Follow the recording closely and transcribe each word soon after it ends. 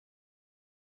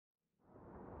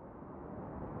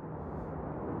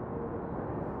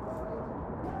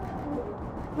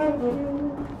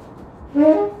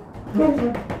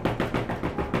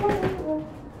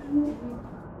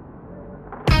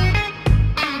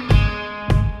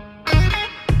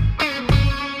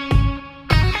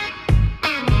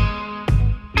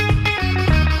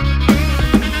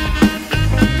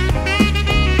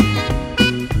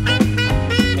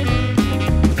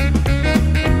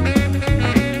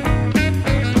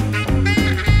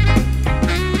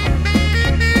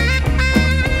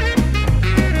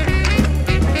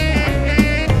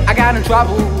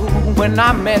Trouble when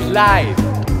I met life.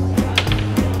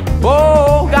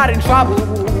 Oh, got in trouble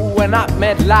when I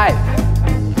met life.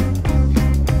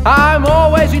 I'm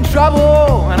always in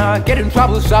trouble and I get in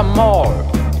trouble some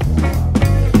more.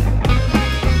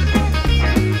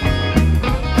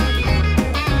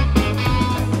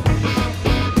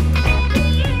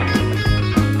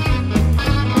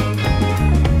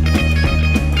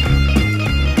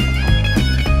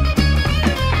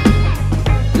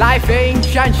 Life ain't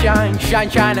sunshine,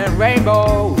 sunshine and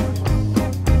rainbow.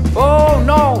 Oh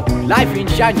no, life ain't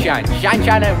sunshine,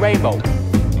 sunshine and rainbow.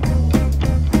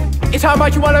 It's how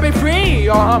much you wanna be free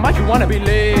or how much you wanna be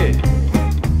led.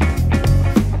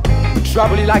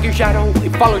 Trouble is like your shadow, it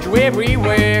follows you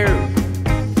everywhere.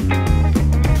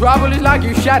 Trouble is like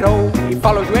your shadow, it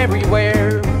follows you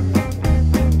everywhere.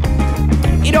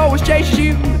 It always chases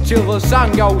you till the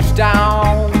sun goes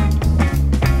down.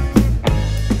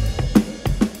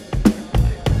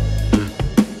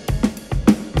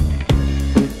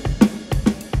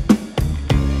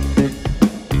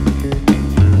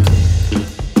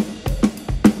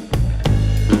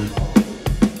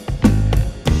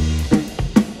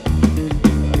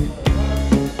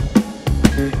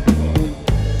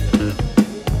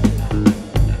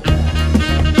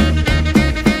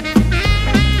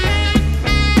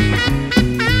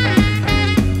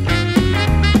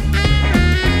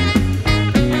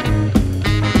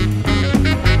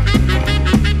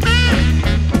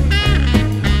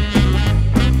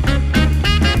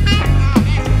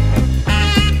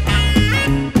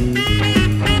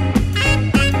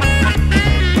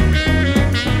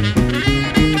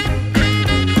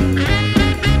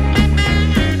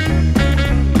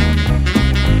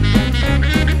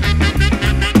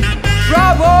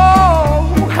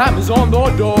 on the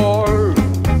door.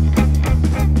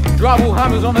 Trouble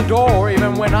hammers on the door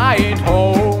even when I ain't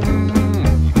home.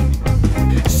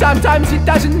 Sometimes it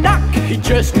doesn't knock, it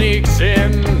just sneaks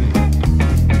in.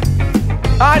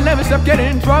 I never stop getting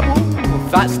in trouble,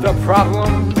 that's the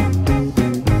problem.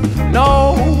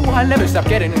 No, I never stop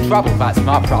getting in trouble, that's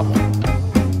my problem.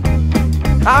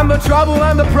 I'm the trouble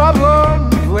and the problem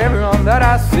for everyone that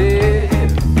I see.